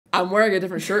I'm wearing a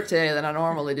different shirt today than I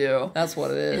normally do. That's what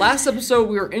it is. Last episode,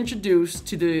 we were introduced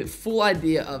to the full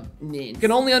idea of Nin. Can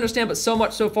only understand but so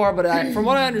much so far, but from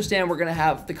what I understand, we're gonna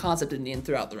have the concept of Nin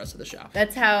throughout the rest of the show.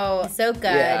 That's how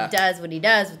Ahsoka does what he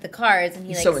does with the cards, and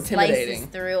he like so slices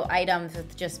through items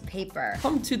with just paper.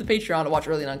 Come to the Patreon to watch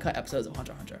early and uncut episodes of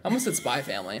Hunter x Hunter. I almost said Spy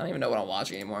Family. I don't even know what I'm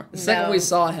watching anymore. The second we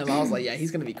saw him, I was like, yeah,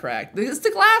 he's gonna be cracked. It's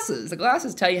the glasses. The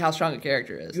glasses tell you how strong a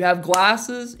character is. If you have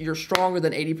glasses, you're stronger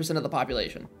than 80% of the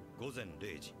population.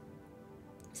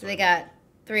 So they got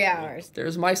 3 hours.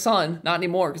 There's my son. Not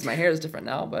anymore because my hair is different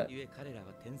now, but they're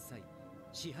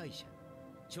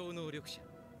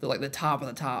like the top of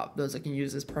the top. Those that can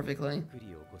use this perfectly.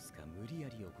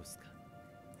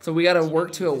 So we gotta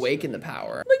work to awaken the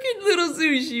power. Look at little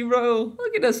Sushi, bro.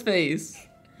 Look at his face.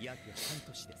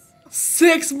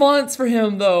 6 months for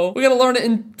him though. We gotta learn it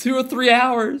in 2 or 3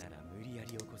 hours.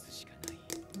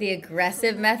 The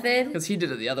aggressive method? Because he did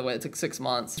it the other way. It took 6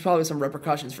 months. There's probably some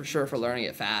repercussions for sure for learning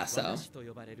it fast, so.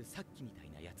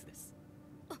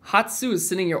 Hatsu is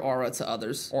sending your aura to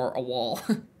others, or a wall.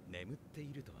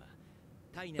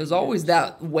 There's always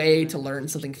that way to learn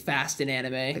something fast in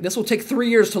anime. Like, this will take 3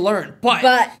 years to learn,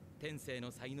 but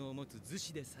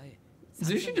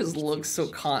Zushi just looks so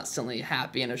constantly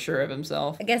happy and assured of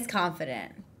himself. I guess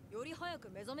confident.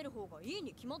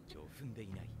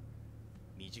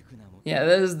 Yeah,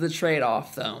 that is the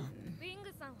trade-off, though.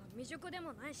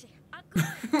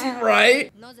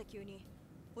 Right?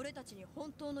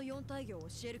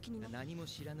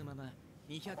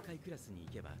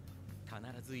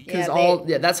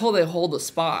 Because that's how they hold the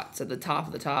spots at the top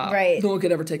of the top. Right. No one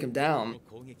could ever take him down.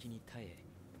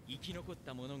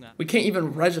 We can't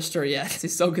even register yet.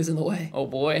 Hisoka's in the way. Oh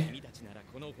boy.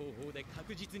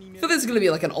 So this is gonna be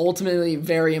like an ultimately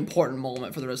very important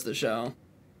moment for the rest of the show.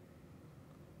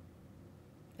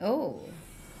 Oh.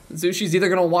 Zushi's either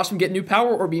gonna watch him get new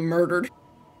power or be murdered.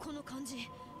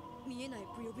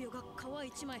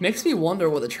 Makes me wonder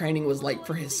what the training was like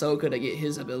for Hisoka to get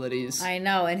his abilities. I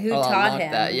know, and who taught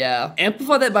him? That, yeah.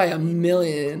 Amplify that by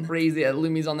 1,000,000. Crazy that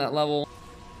Lumi's on that level.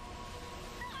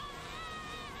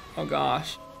 Oh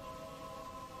gosh.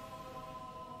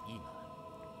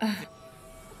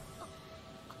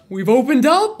 We've opened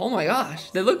up? Oh my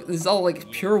gosh. They look, this is all like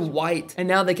pure white. And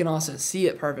now they can also see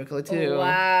it perfectly too.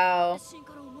 Wow.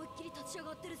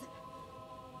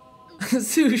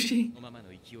 Sushi.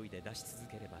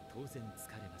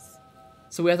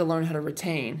 So we have to learn how to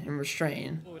retain and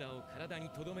restrain. I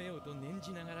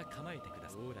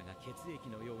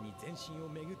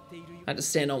have to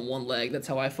stand on one leg, that's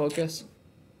how I focus.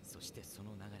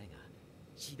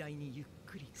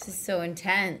 This is so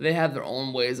intense. They have their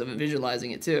own ways of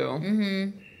visualizing it too. Mm-hmm.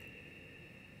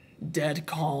 Dead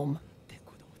calm.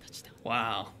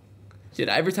 Wow. Dude,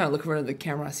 every time I look over into the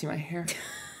camera, I see my hair.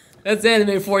 That's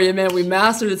anime for you, man. We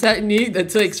mastered a technique that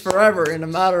takes forever in a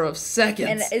matter of seconds.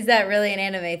 And is that really an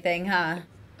anime thing, huh?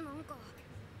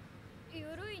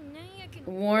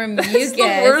 Warm mucus. That's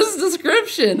the worst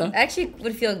description. Actually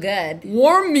would feel good.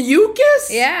 Warm mucus?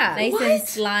 Yeah. Nice and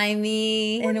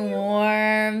slimy and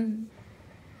warm.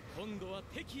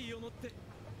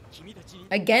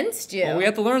 Against you. Well, we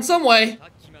have to learn some way.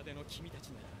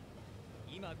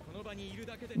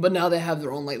 But now they have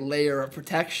their own like layer of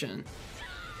protection.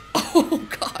 Oh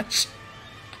gosh.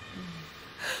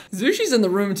 Zushi's in the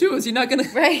room too. Is he not gonna?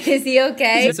 Right? Is he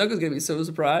okay? Hisoka's gonna be so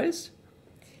surprised.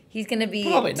 He's gonna be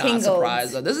probably tingled. Not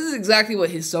surprised though. This is exactly what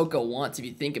Hisoka wants if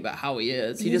you think about how he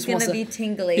is. He just wants to be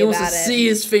tingly. He wants to see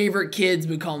his favorite kids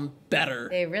become better.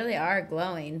 They really are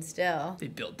glowing still. They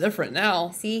built different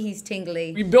now. See, he's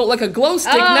tingly. We built like a glow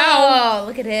stick now. Oh,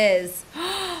 look at his.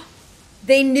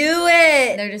 They knew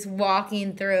it. They're just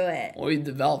walking through it. Well, he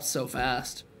developed so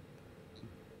fast.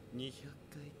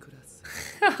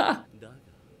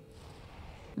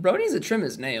 Bro needs to trim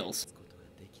his nails.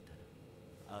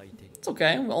 It's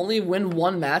okay. We'll only win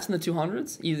 1 match in the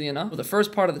 200s. Easy enough. Well, the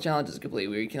first part of the challenge is complete,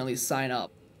 where you can at least sign up.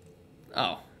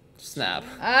 Oh, snap.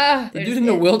 The dude in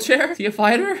the wheelchair? Is he a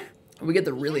fighter? We get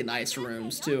the really nice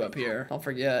rooms, too, up here. Don't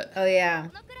forget. Oh, yeah.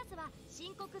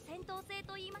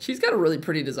 She's got a really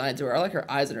pretty design to her. I like her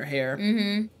eyes and her hair.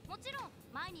 Mm-hmm.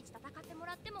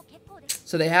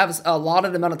 So they have a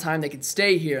allotted amount of time they can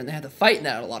stay here, and they have to fight in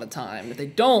that a lot of time. If they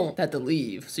don't, they have to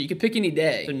leave. So you can pick any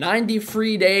day. So 90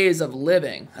 free days of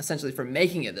living, essentially, for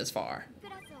making it this far.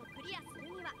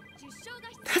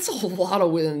 That's a lot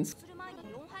of wins.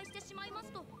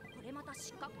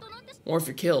 Or if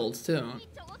you're killed, too.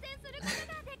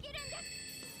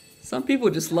 Some people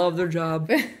just love their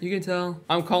job. You can tell.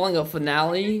 I'm calling a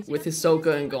finale with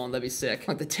Hisoka and Gon. That'd be sick.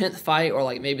 Like the 10th fight, or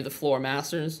like maybe the Floor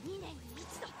Masters.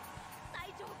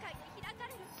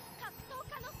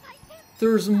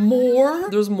 There's more?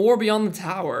 There's more beyond the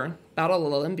tower. Battle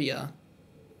of Olympia.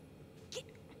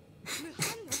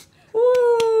 Woo,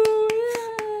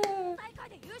 yeah.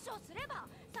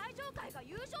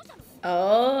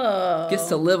 Oh. Gets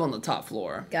to live on the top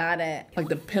floor. Got it. Like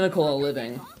the pinnacle of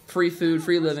living. Free food,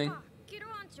 free living.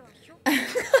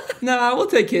 Nah, we'll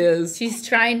take his. She's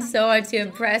trying so hard to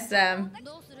impress them.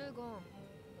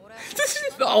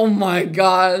 Oh my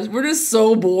gosh, we're just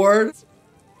so bored.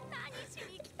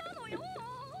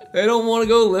 They don't want to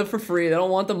go live for free. They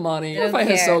don't want the money. Don't Fight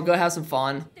care. Hisoka, have some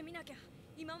fun.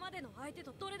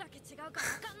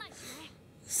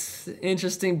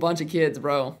 Interesting bunch of kids,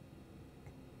 bro.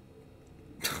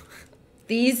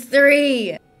 These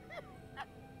three.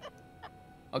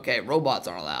 Okay, robots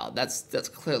aren't allowed. That's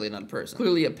clearly another person.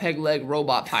 Clearly a peg leg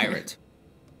robot pirate.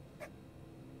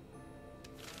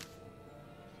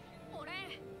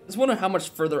 I just wonder how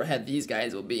much further ahead these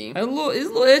guys will be. It's a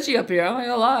little itchy up here, I'm not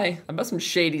gonna lie. I bet some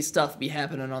shady stuff be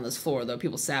happening on this floor though.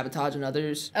 People sabotaging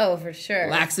others. Oh, for sure.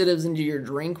 Laxatives into your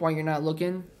drink while you're not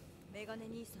looking.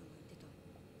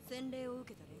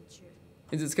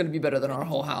 It's gonna be better than our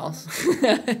whole house.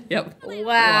 Yep.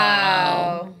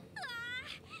 Wow.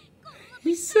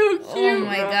 He's so cute. Oh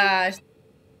my bro. gosh.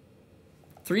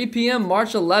 3 p.m.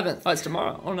 March 11th. Oh, it's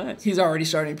tomorrow. Oh, nice. He's already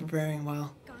starting preparing.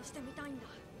 Wow.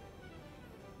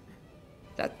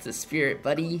 That's the spirit,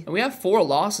 buddy. And we have 4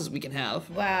 losses we can have.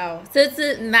 Wow. So it's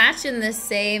a match in the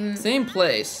same... Same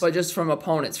place, but just from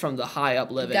opponents from the high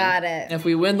up living. Got it. And if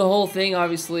we win the whole thing,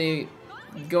 obviously,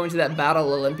 going to that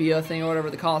Battle Olympia thing or whatever,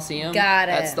 the Coliseum. Got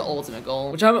it. That's the ultimate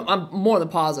goal, which I'm more than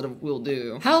positive we'll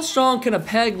do. How strong can a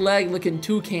peg leg looking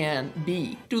toucan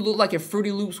be? Dude, look like if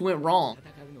Fruity Loops went wrong.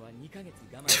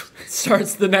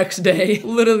 Starts the next day.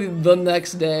 Literally the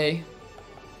next day.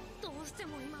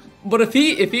 But if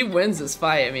he wins this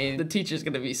fight, I mean, the teacher's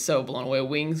gonna be so blown away.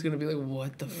 Wing's gonna be like,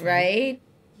 what the fuck? Right?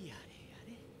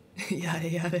 Yada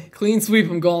yada. Clean sweep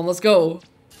him, Golem. Let's go.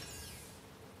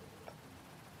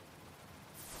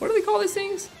 What do they call these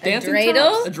things? Dancing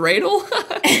dreidel? traps? A dreidel?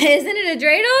 Isn't it a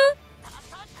dreidel?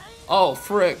 Oh,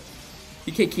 frick.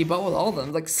 You can't keep up with all of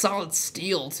them. Like solid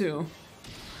steel, too.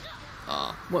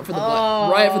 Went for the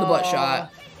butt. Right for the butt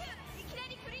shot.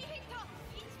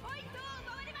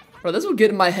 Bro, this would get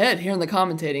in my head hearing the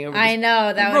commentating over I this.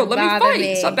 know, that Bro, would let bother me fight.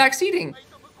 me. Stop backseating.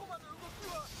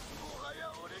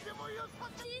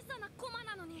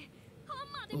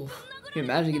 Oof. Can you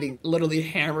imagine getting literally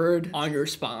hammered on your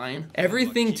spine?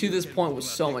 Everything to this point was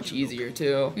so much easier,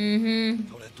 too.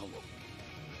 Mm-hmm.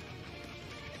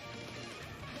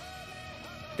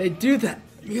 They do that.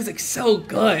 Music's so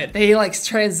good. They like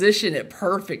transition it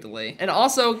perfectly. And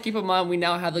also, keep in mind, we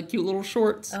now have the cute little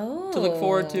shorts to look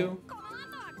forward to.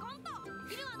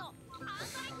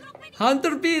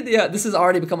 Hunter Beat, yeah, this has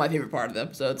already become my favorite part of the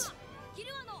episodes.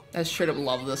 I straight up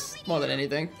love this more than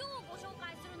anything.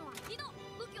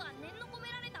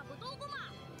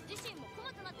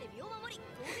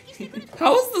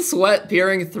 How is the sweat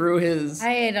peering through his...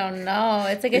 I don't know.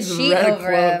 It's like a his sheet red over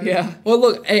cloak, him. yeah. Well,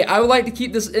 look, hey, I would like to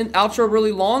keep this outro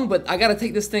really long, but I gotta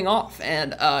take this thing off,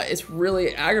 and it's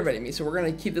really aggravating me, so we're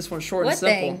gonna keep this one short and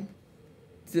simple. Thing?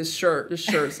 This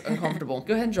shirt's uncomfortable.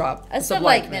 Go ahead and drop a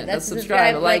sub-like, man. That's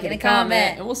subscribe, a like, and a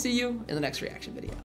comment, and we'll see you in the next reaction video.